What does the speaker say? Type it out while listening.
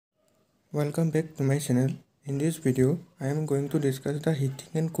Welcome back to my channel. In this video, I am going to discuss the heating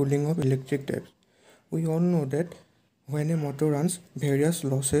and cooling of electric types. We all know that when a motor runs, various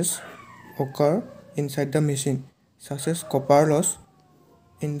losses occur inside the machine, such as copper loss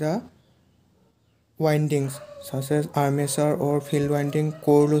in the windings, such as armature or field winding,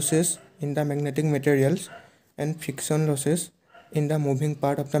 core losses in the magnetic materials, and friction losses in the moving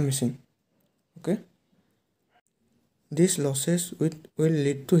part of the machine. Okay, these losses will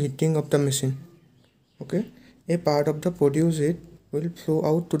lead to heating of the machine. Okay, a part of the produced heat will flow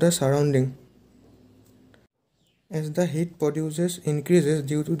out to the surrounding. As the heat produces increases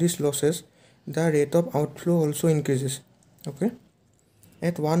due to these losses, the rate of outflow also increases. Okay,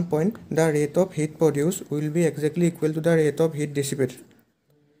 at one point the rate of heat produced will be exactly equal to the rate of heat dissipated.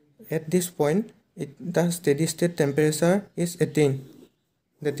 At this point the steady state temperature is attained.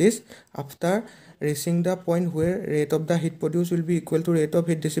 That is, after reaching the point where rate of the heat produced will be equal to rate of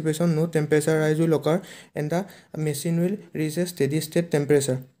heat dissipation, no temperature rise will occur and the machine will reach a steady state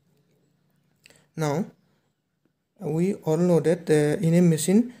temperature. Now, we all know that in a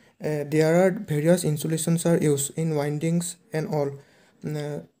machine there are various insulations are used in windings and all.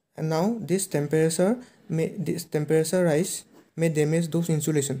 And now this temperature rise may damage those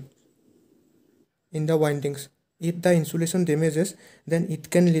insulation in the windings. If the insulation damages, then it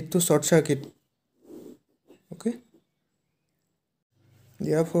can lead to short circuit. Okay.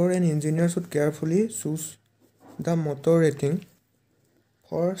 Therefore, an engineer should carefully choose the motor rating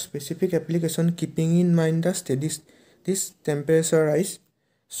for specific application, keeping in mind the this temperature rise,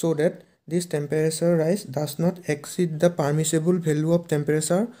 so that this temperature rise does not exceed the permissible value of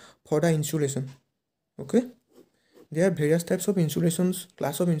temperature for the insulation. Okay. There are various types of insulations.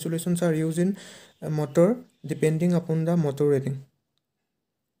 Class of insulations are used in a motor depending upon the motor rating.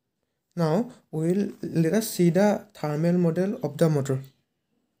 Now let us see the thermal model of the motor.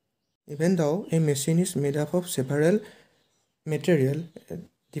 Even though a machine is made up of several material,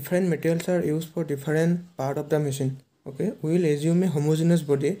 different materials are used for different part of the machine. Okay, we will assume a homogeneous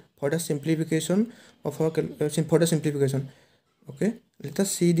body for the simplification of our simplification. Okay, let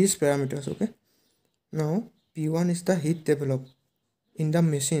us see these parameters. Okay, now P1 is the heat developed in the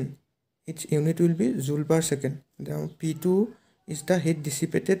machine. Its unit will be joule per second. Now P2 is the heat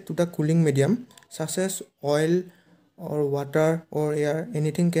dissipated to the cooling medium, such as oil or water or air.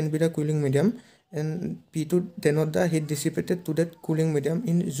 Anything can be the cooling medium, and P2 denote the heat dissipated to that cooling medium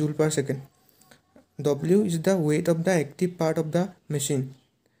in joule per second. W is the weight of the active part of the machine.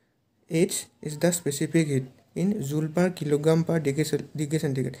 H is the specific heat in joule per kilogram per degree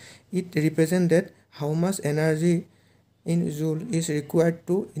centigrade. It represents that how much energy in joule is required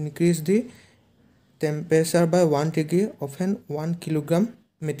to increase the temperature by 1 degree of an 1 kilogram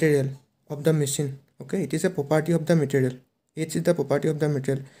material of the machine. Okay, it is a property of the material. H is the property of the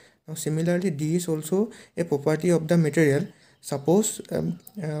material. Now similarly, D is also a property of the material. Suppose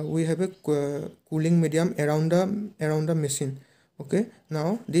we have a cooling medium around the machine. Okay,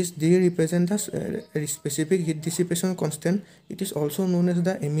 now this D represents the specific heat dissipation constant. It is also known as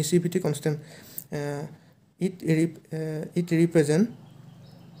the emissivity constant. It represents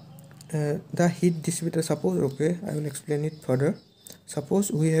the heat dissipated. Suppose, okay, I will explain it further.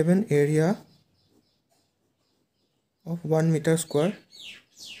 Suppose we have an area of 1 meter square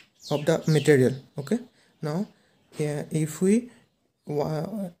of the material. Okay, now if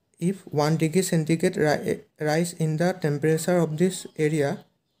 1 degree centigrade rise in the temperature of this area,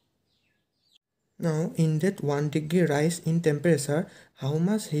 now in that 1 degree rise in temperature, how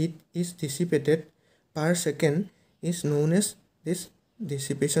much heat is dissipated per second is known as this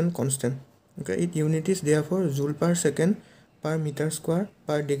dissipation constant. Okay, its unit is therefore joule per second per meter square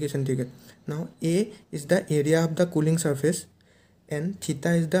per degree centigrade. Now A is the area of the cooling surface and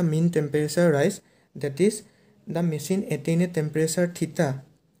theta is the mean temperature rise. That is, the machine attain a temperature theta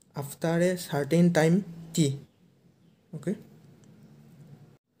after a certain time t. Okay,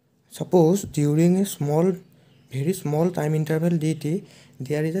 suppose during a very small time interval dt,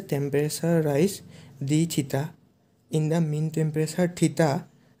 there is a temperature rise d theta in the mean temperature theta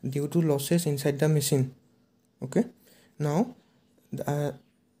due to losses inside the machine. Okay, now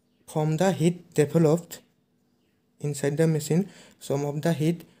from the heat developed inside the machine, some of the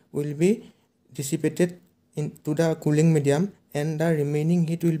heat will be dissipated into the cooling medium and the remaining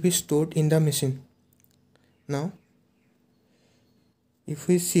heat will be stored in the machine. Now if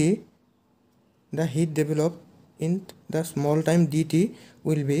we see, the heat developed in the small time dt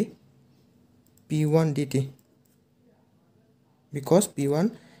will be P1 dt, because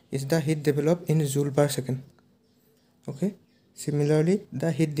P1 is the heat developed in joule per second. Okay, similarly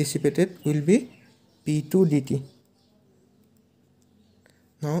the heat dissipated will be P2 dt.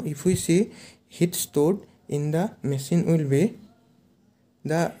 Now if we see heat stored in the machine will be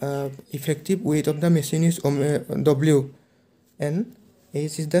the effective weight of the machine is W, and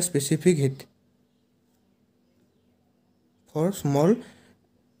H is the specific heat for small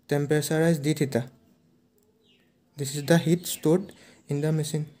temperaturize d theta. This is the heat stored in the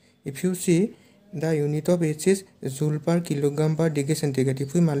machine. If you see, the unit of H is joule per kilogram per degree centigrade.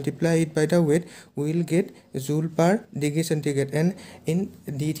 If we multiply it by the weight, we will get joule per degree centigrade, and in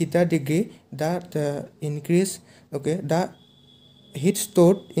d theta degree, the increase, okay, the heat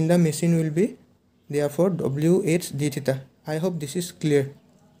stored in the machine will be therefore WH d theta. I hope this is clear.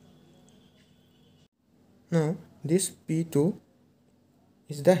 Now this P2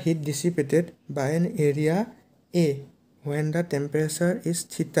 is the heat dissipated by an area A when the temperature is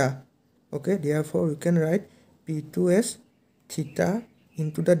theta. Okay, therefore we can write P2 as theta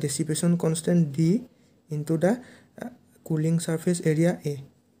into the dissipation constant D into the cooling surface area A.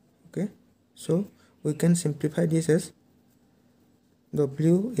 Okay, so we can simplify this as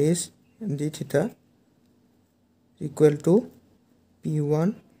WH d theta equal to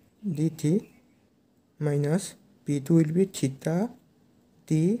P1 dt minus P2 will be theta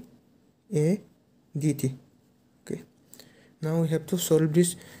d a dt. Okay, now we have to solve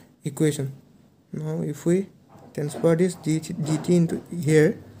this equation. Now if we transfer this dt into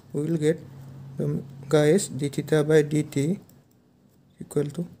here, we will get the guys d theta by dt equal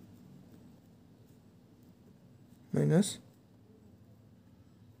to minus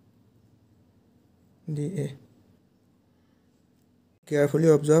dA. Carefully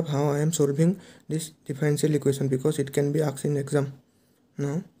observe how I am solving this differential equation because it can be asked in exam.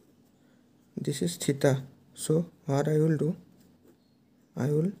 Now this is theta, so what I will do, I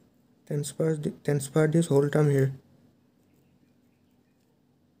will transfer this whole term here,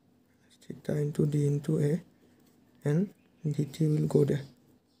 theta into d into a, and dt will go there.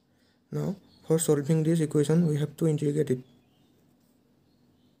 Now for solving this equation we have to integrate it.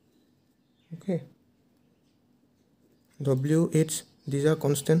 Okay, WH, these are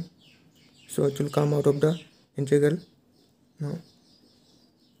constant, so it will come out of the integral. Now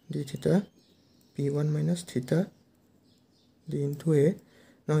d theta P1 minus theta d into a.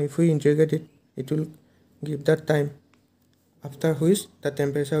 Now if we integrate it, it will give that time after which the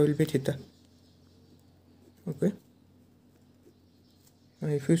temperature will be theta. Okay, now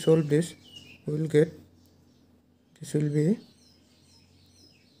if we solve this, we will get this will be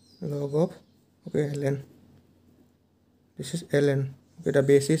log of, okay, ln. This is ln. Okay, the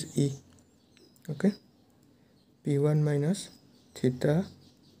base is E. Okay, P1 minus theta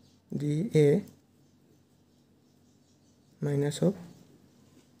dA minus of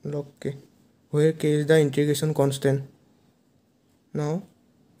log k, where k is the integration constant. Now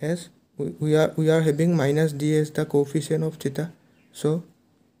as we are having minus d as the coefficient of theta, so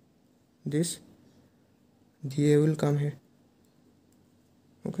this dA will come here.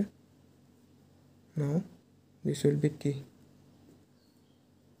 Okay, now this will be t.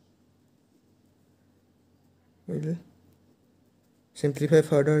 We will simplify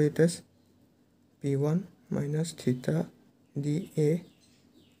further it as P1 minus theta dA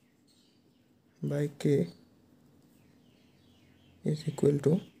by k is equal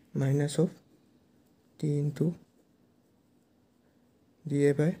to minus of t into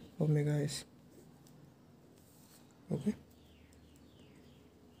dA by omega s. Okay,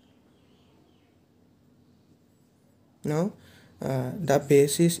 now the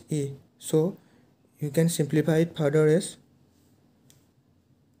base is E, so you can simplify it further as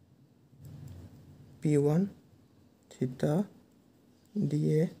P1 theta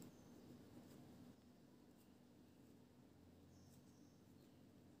dA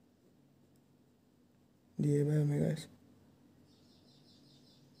dA by omega s.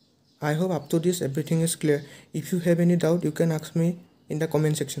 I hope up to this everything is clear. If you have any doubt, you can ask me in the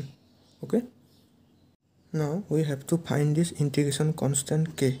comment section. Okay, now we have to find this integration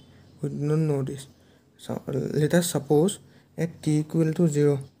constant k. We don't know this, so let us suppose at t equal to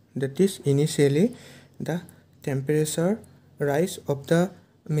 0, that is initially the temperature rise of the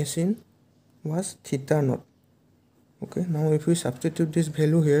machine was theta naught. Okay, now if we substitute this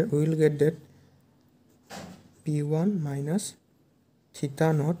value here, we will get that P1 minus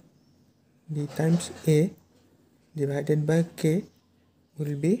theta naught d times a divided by k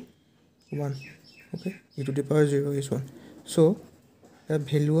will be 1. Okay, e to the power 0 is 1. So the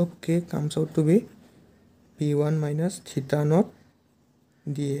value of k comes out to be P1 minus theta naught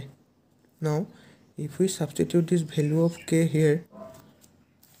dA. Now if we substitute this value of k here,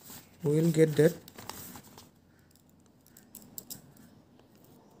 we will get that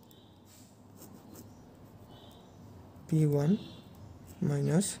P1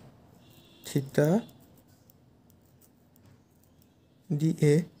 minus theta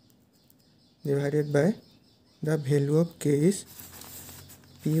dA divided by the value of k is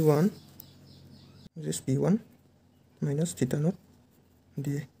P1, which is P1 minus theta naught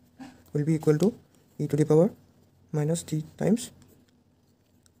dA will be equal to e to the power minus t times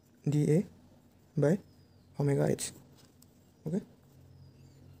dA by omega h. Okay,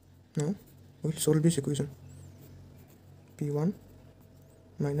 now we'll solve this equation. P1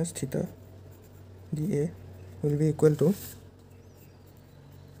 minus theta dA will be equal to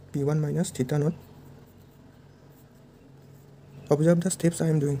P1 minus theta naught. Observe the steps I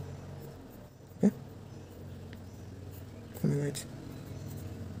am doing. Okay, omega h.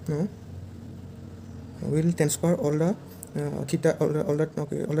 Now we will transfer all the theta, all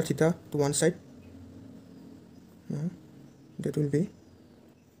the theta to one side. Now that will be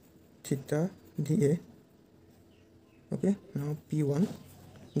theta dA. Okay, now P1,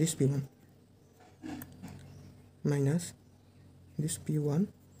 this P1 minus this P1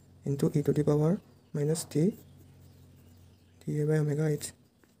 into e to the power minus t dA by omega h,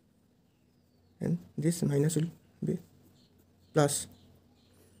 and this minus will be plus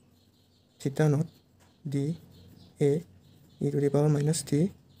theta naught dA e to the power minus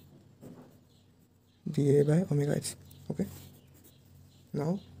t dA by omega h. Okay,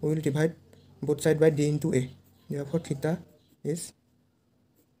 now we will divide both sides by d into a. Therefore theta is,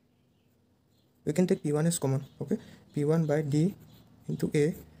 we can take P1 as common. Okay, P1 by d into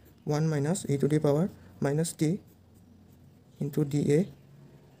a, 1 minus e to the power minus t into dA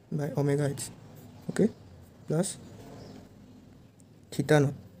by omega h. Okay, plus theta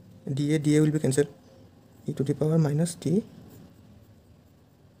naught dA will be cancelled, e to the power minus t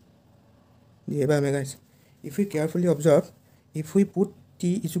dA by omega h. If we carefully observe, if we put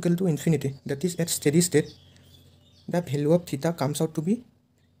t is equal to infinity, that is at steady state, the value of theta comes out to be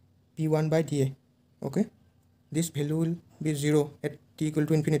P1 by dA. Okay, this value will be 0 at t equal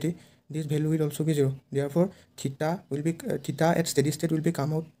to infinity. This value will also be 0. Therefore theta will be theta at steady state will be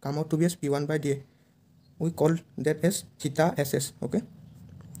come out to be as P1 by dA. We call that as theta SS. Okay,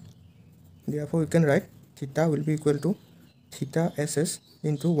 therefore we can write theta will be equal to theta SS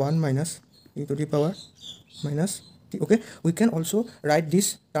into 1 minus e to the power minus t. Okay, we can also write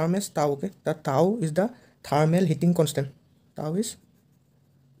this term as tau. Okay, the tau is the thermal heating constant. Tau is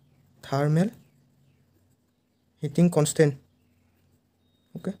thermal heating constant.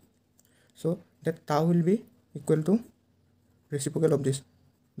 Okay, so that tau will be equal to reciprocal of this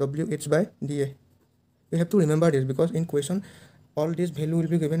WH by dA. You have to remember this because in question all this value will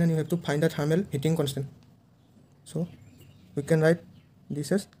be given and you have to find the thermal heating constant. So we can write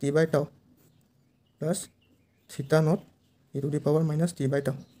this as T by tau plus theta naught e to the power minus T by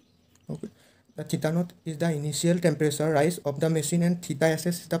tau. Okay, the theta naught is the initial temperature rise of the machine and theta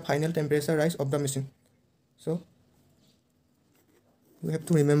SS is the final temperature rise of the machine. So we have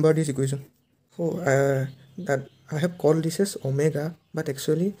to remember this equation. So that I have called this as omega, but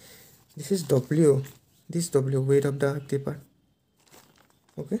actually this is W. This W, weight of the active part.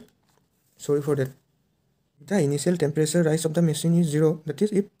 Okay, sorry for that. The initial temperature rise of the machine is 0. That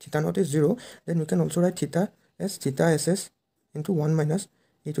is, if theta naught is 0, then we can also write theta as theta SS into 1 minus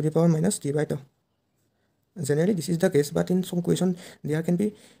e to the power minus t by tau. Generally this is the case, but in some question there can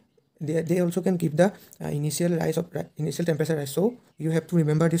be they also can give the initial temperature rise. So you have to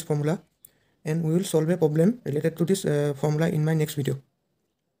remember this formula, and we will solve a problem related to this formula in my next video.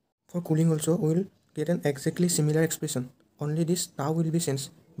 For cooling also we will get an exactly similar expression, only this tau will be changed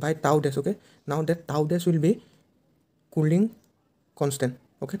by tau dash. Okay, now that tau dash will be cooling constant.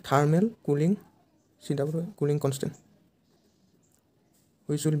 Okay, thermal cooling CW cooling constant,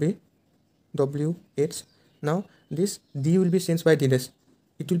 which will be WH. Now this D will be changed by D dash.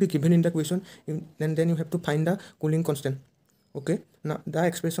 It will be given in the question, and then you have to find the cooling constant. Okay, now the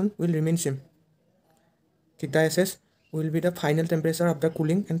expression will remain same. Theta SS will be the final temperature of the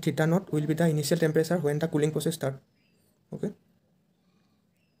cooling and theta naught will be the initial temperature when the cooling process starts. Okay,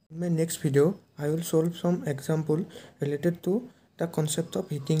 in my next video I will solve some example related to the concept of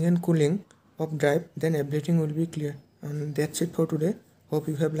heating and cooling of drive, then everything will be clear. And that's it for today. Hope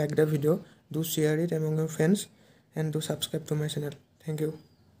you have liked the video. Do share it among your friends and do subscribe to my channel. Thank you.